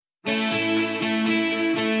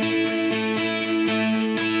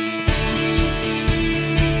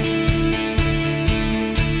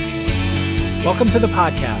Welcome to the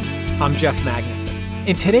podcast. I'm Jeff Magnuson.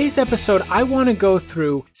 In today's episode, I want to go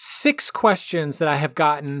through 6 questions that I have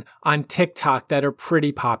gotten on TikTok that are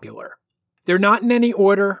pretty popular. They're not in any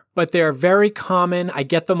order, but they're very common. I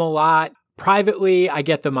get them a lot. Privately, I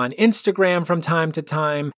get them on Instagram from time to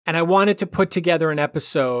time, and I wanted to put together an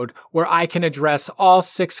episode where I can address all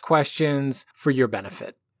 6 questions for your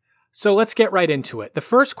benefit. So let's get right into it. The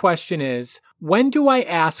first question is, when do I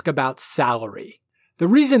ask about salary? The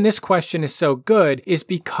reason this question is so good is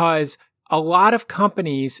because a lot of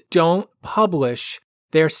companies don't publish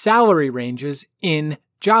their salary ranges in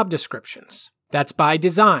job descriptions. That's by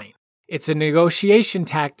design. It's a negotiation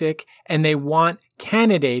tactic, and they want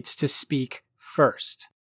candidates to speak first.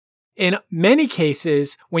 In many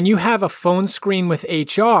cases, when you have a phone screen with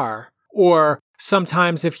HR, or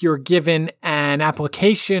sometimes if you're given an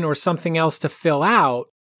application or something else to fill out,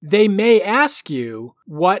 they may ask you,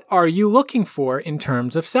 what are you looking for in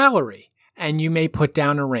terms of salary? And you may put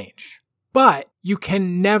down a range. But you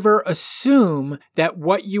can never assume that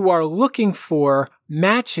what you are looking for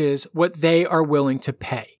matches what they are willing to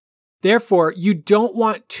pay. Therefore, you don't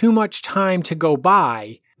want too much time to go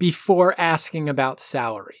by before asking about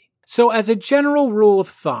salary. So as a general rule of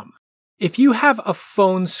thumb, if you have a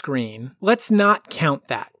phone screen, let's not count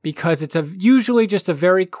that because it's usually just a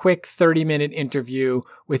very quick 30-minute interview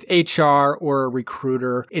with HR or a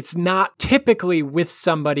recruiter. It's not typically with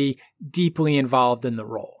somebody deeply involved in the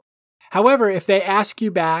role. However, if they ask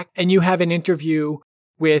you back and you have an interview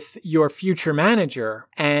with your future manager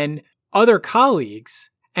and other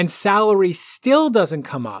colleagues, and salary still doesn't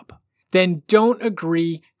come up, then don't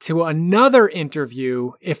agree to another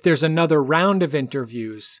interview if there's another round of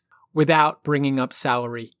interviews without bringing up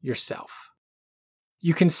salary yourself.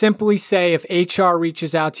 You can simply say if HR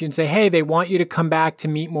reaches out to you and say, hey, they want you to come back to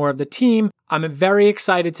meet more of the team. I'm very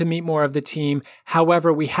excited to meet more of the team.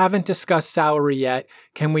 However, we haven't discussed salary yet.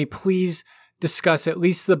 Can we please discuss at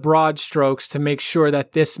least the broad strokes to make sure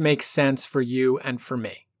that this makes sense for you and for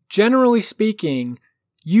me? Generally speaking,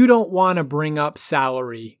 you don't want to bring up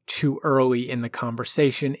salary too early in the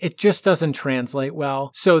conversation. It just doesn't translate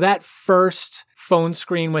well. So that first phone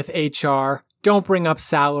screen with HR, don't bring up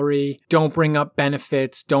salary, don't bring up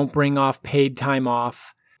benefits, don't bring off paid time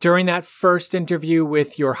off. During that first interview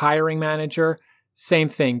with your hiring manager, same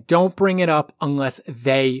thing. Don't bring it up unless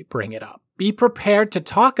they bring it up. Be prepared to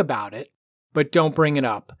talk about it, but don't bring it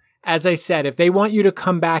up. As I said, if they want you to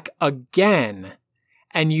come back again,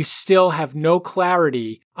 and you still have no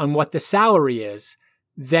clarity on what the salary is,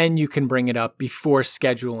 then you can bring it up before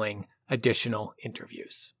scheduling additional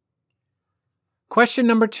interviews. Question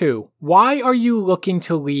number 2, why are you looking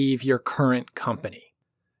to leave your current company?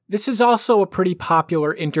 This is also a pretty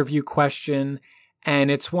popular interview question,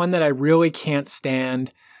 and it's one that I really can't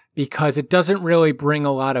stand because it doesn't really bring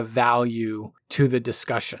a lot of value to the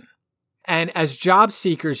discussion. And as job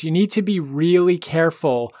seekers, you need to be really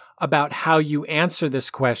careful about how you answer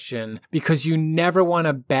this question because you never want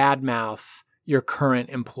to badmouth your current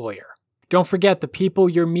employer. Don't forget the people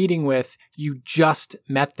you're meeting with, you just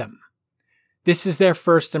met them. This is their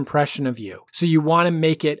first impression of you. So you want to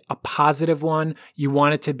make it a positive one. You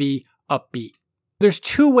want it to be upbeat. There's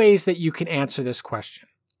 2 ways that you can answer this question.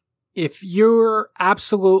 If you're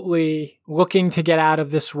absolutely looking to get out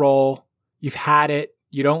of this role, you've had it,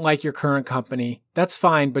 you don't like your current company, that's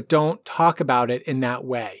fine, but don't talk about it in that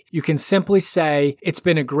way. You can simply say, it's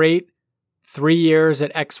been a great 3 years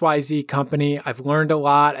at XYZ company. I've learned a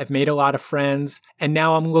lot. I've made a lot of friends. And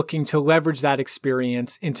now I'm looking to leverage that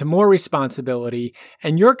experience into more responsibility.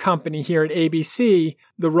 And your company here at ABC,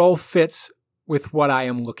 the role fits with what I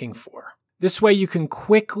am looking for. This way you can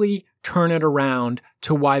quickly turn it around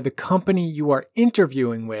to why the company you are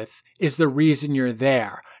interviewing with is the reason you're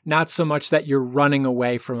there, not so much that you're running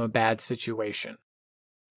away from a bad situation.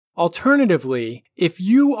 Alternatively, if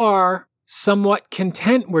you are somewhat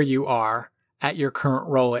content where you are at your current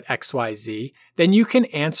role at XYZ, then you can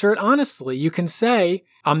answer it honestly. You can say,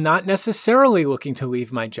 I'm not necessarily looking to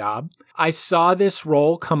leave my job. I saw this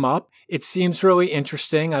role come up. It seems really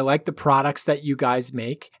interesting. I like the products that you guys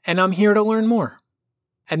make, and I'm here to learn more.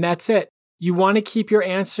 And that's it. You want to keep your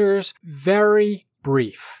answers very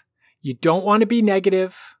brief. You don't want to be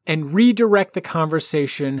negative and redirect the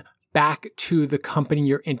conversation back to the company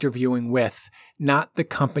you're interviewing with, not the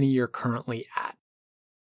company you're currently at.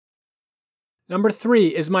 Number 3,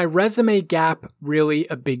 is my resume gap really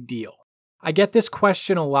a big deal? I get this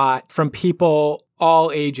question a lot from people all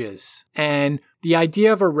ages. And the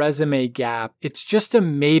idea of a resume gap, it's just a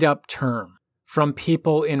made-up term from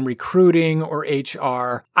people in recruiting or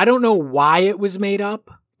HR. I don't know why it was made up,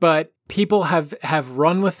 but people have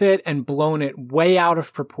run with it and blown it way out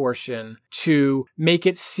of proportion to make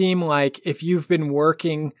it seem like if you've been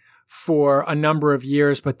working for a number of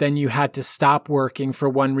years, but then you had to stop working for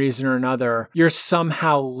one reason or another, you're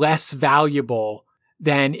somehow less valuable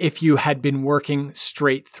than if you had been working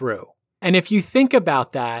straight through. And if you think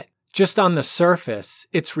about that, just on the surface,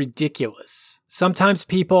 it's ridiculous. Sometimes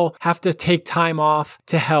people have to take time off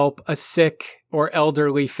to help a sick or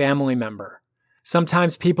elderly family member.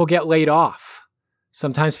 Sometimes people get laid off.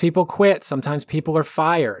 Sometimes people quit. Sometimes people are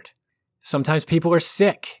fired. Sometimes people are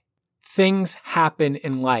sick. Things happen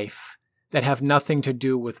in life that have nothing to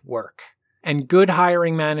do with work. And good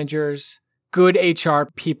hiring managers, good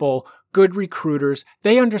HR people, good recruiters,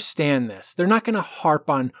 they understand this. They're not going to harp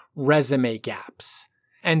on resume gaps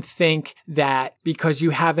and think that because you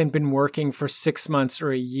haven't been working for 6 months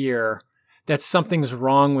or a year, that something's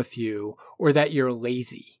wrong with you or that you're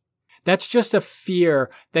lazy. That's just a fear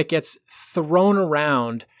that gets thrown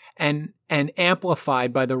around and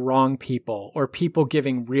amplified by the wrong people or people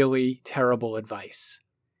giving really terrible advice.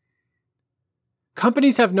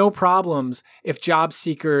 Companies have no problems if job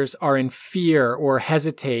seekers are in fear or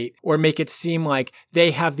hesitate or make it seem like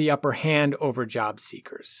they have the upper hand over job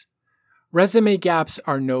seekers. Resume gaps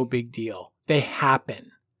are no big deal. They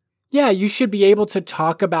happen. Yeah, you should be able to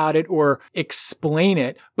talk about it or explain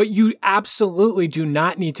it, but you absolutely do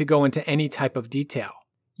not need to go into any type of detail.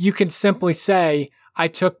 You can simply say, I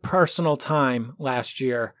took personal time last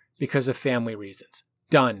year because of family reasons.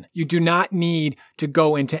 Done. You do not need to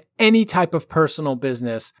go into any type of personal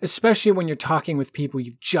business, especially when you're talking with people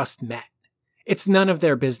you've just met. It's none of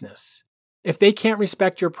their business. If they can't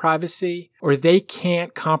respect your privacy or they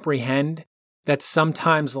can't comprehend that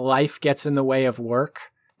sometimes life gets in the way of work,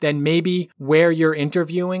 then maybe where you're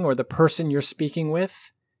interviewing or the person you're speaking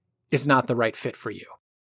with is not the right fit for you.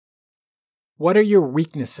 What are your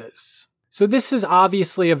weaknesses? So this is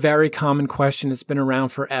obviously a very common question. It's been around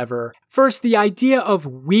forever. First, the idea of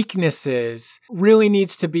weaknesses really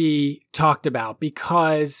needs to be talked about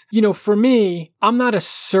because, for me, I'm not a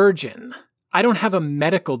surgeon. I don't have a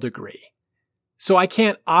medical degree. So I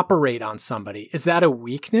can't operate on somebody. Is that a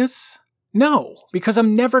weakness? No, because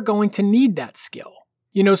I'm never going to need that skill.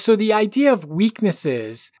 So the idea of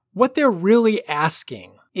weaknesses, what they're really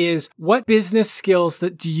asking is what business skills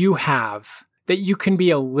that do you have that you can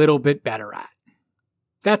be a little bit better at?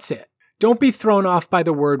 That's it. Don't be thrown off by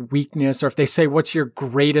the word weakness, or if they say, what's your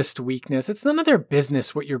greatest weakness? It's none of their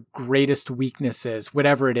business what your greatest weakness is,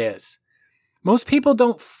 whatever it is. Most people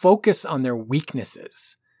don't focus on their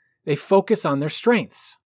weaknesses. They focus on their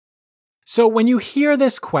strengths. So when you hear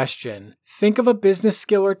this question, think of a business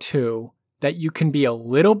skill or two that you can be a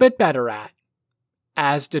little bit better at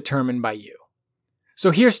as determined by you.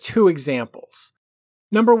 So here's 2 examples.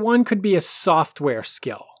 Number 1 could be a software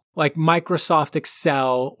skill, like Microsoft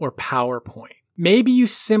Excel or PowerPoint. Maybe you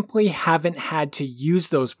simply haven't had to use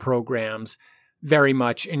those programs very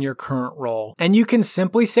much in your current role. And you can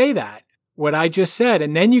simply say that, what I just said.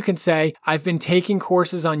 And then you can say, I've been taking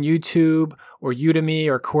courses on YouTube or Udemy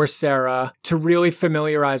or Coursera to really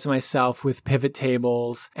familiarize myself with pivot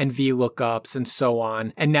tables and VLOOKUPs and so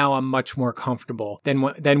on. And now I'm much more comfortable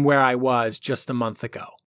than where I was just a month ago.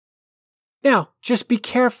 Now, just be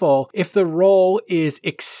careful. If the role is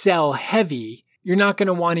Excel heavy, you're not going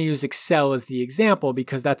to want to use Excel as the example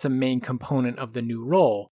because that's a main component of the new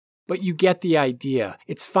role. But you get the idea.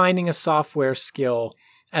 It's finding a software skill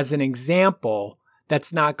as an example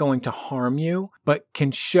that's not going to harm you, but can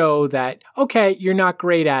show that, okay, you're not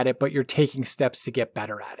great at it, but you're taking steps to get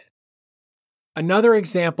better at it. Another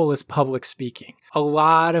example is public speaking. A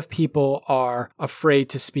lot of people are afraid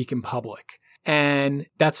to speak in public, and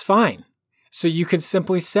that's fine. So you could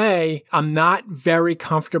simply say, I'm not very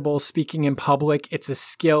comfortable speaking in public. It's a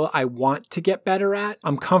skill I want to get better at.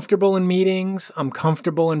 I'm comfortable in meetings. I'm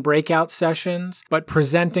comfortable in breakout sessions, but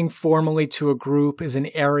presenting formally to a group is an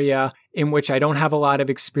area in which I don't have a lot of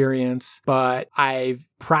experience, but I've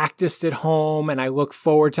practiced at home and I look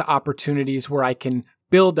forward to opportunities where I can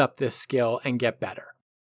build up this skill and get better.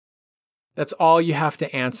 That's all you have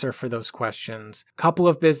to answer for those questions. Couple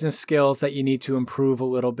of business skills that you need to improve a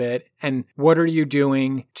little bit, and what are you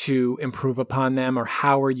doing to improve upon them, or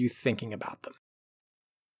how are you thinking about them?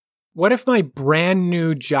 What if my brand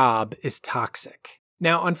new job is toxic?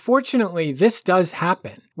 Now, unfortunately, this does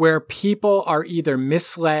happen where people are either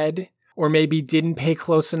misled or maybe didn't pay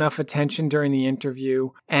close enough attention during the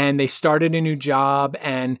interview, and they started a new job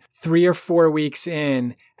and 3 or 4 weeks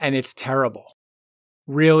in, and it's terrible.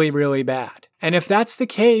 Really, really bad. And if that's the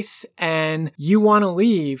case and you want to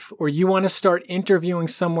leave or you want to start interviewing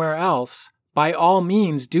somewhere else, by all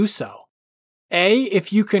means do so.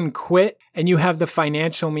 If you can quit and you have the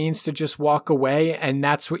financial means to just walk away and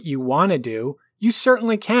that's what you want to do, you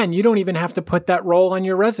certainly can. You don't even have to put that role on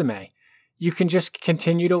your resume. You can just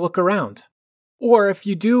continue to look around. Or if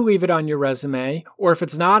you do leave it on your resume, or if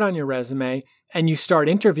it's not on your resume and you start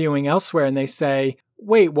interviewing elsewhere and they say,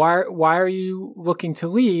 wait, why are you looking to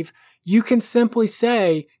leave? You can simply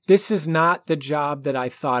say, this is not the job that I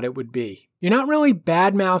thought it would be. You're not really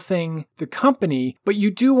bad-mouthing the company, but you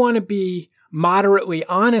do want to be moderately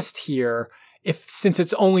honest here since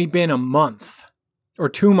it's only been a month or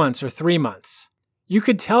 2 months or 3 months. You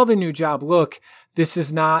could tell the new job, look, this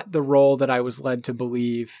is not the role that I was led to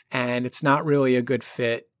believe, and it's not really a good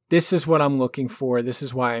fit. This is what I'm looking for. This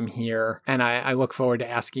is why I'm here. And I look forward to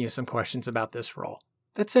asking you some questions about this role.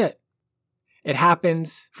 That's it. It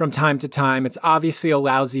happens from time to time. It's obviously a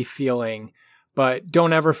lousy feeling, but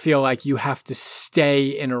don't ever feel like you have to stay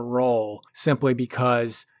in a role simply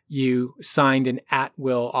because you signed an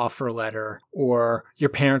at-will offer letter, or your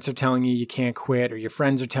parents are telling you can't quit, or your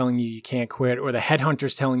friends are telling you can't quit, or the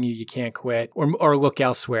headhunter's telling you can't quit, or look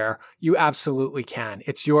elsewhere. You absolutely can.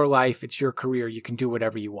 It's your life. It's your career. You can do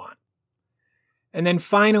whatever you want. And then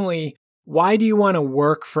finally, why do you want to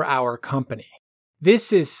work for our company?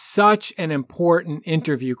 This is such an important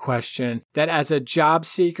interview question that as a job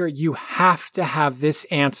seeker, you have to have this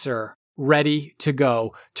answer ready to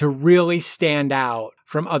go to really stand out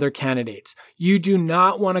from other candidates. You do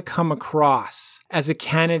not want to come across as a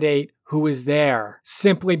candidate who is there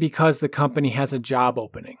simply because the company has a job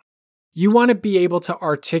opening. You want to be able to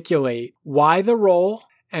articulate why the role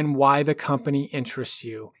and why the company interests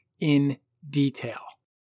you in detail.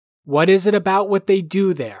 What is it about what they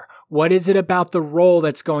do there? What is it about the role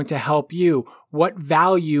that's going to help you? What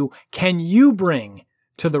value can you bring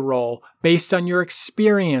to the role based on your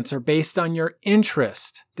experience or based on your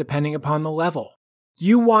interest, depending upon the level?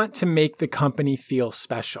 You want to make the company feel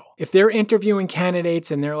special. If they're interviewing candidates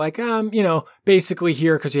and they're like, basically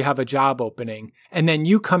here because you have a job opening, and then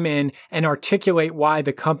you come in and articulate why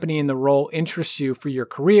the company and the role interests you for your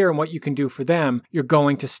career and what you can do for them, you're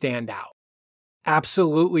going to stand out.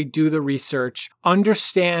 Absolutely do the research.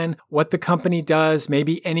 Understand what the company does,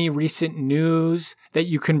 maybe any recent news that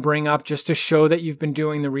you can bring up just to show that you've been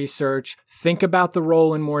doing the research. Think about the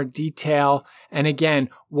role in more detail. And again,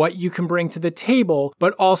 what you can bring to the table,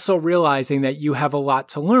 but also realizing that you have a lot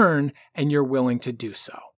to learn and you're willing to do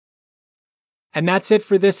so. And that's it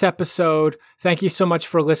for this episode. Thank you so much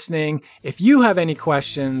for listening. If you have any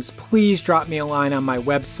questions, please drop me a line on my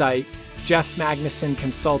website,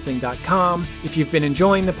 jeffmagnusonconsulting.com. If you've been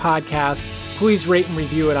enjoying the podcast, please rate and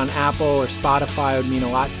review it on Apple or Spotify. It would mean a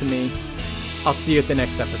lot to me. I'll see you at the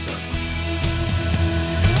next episode.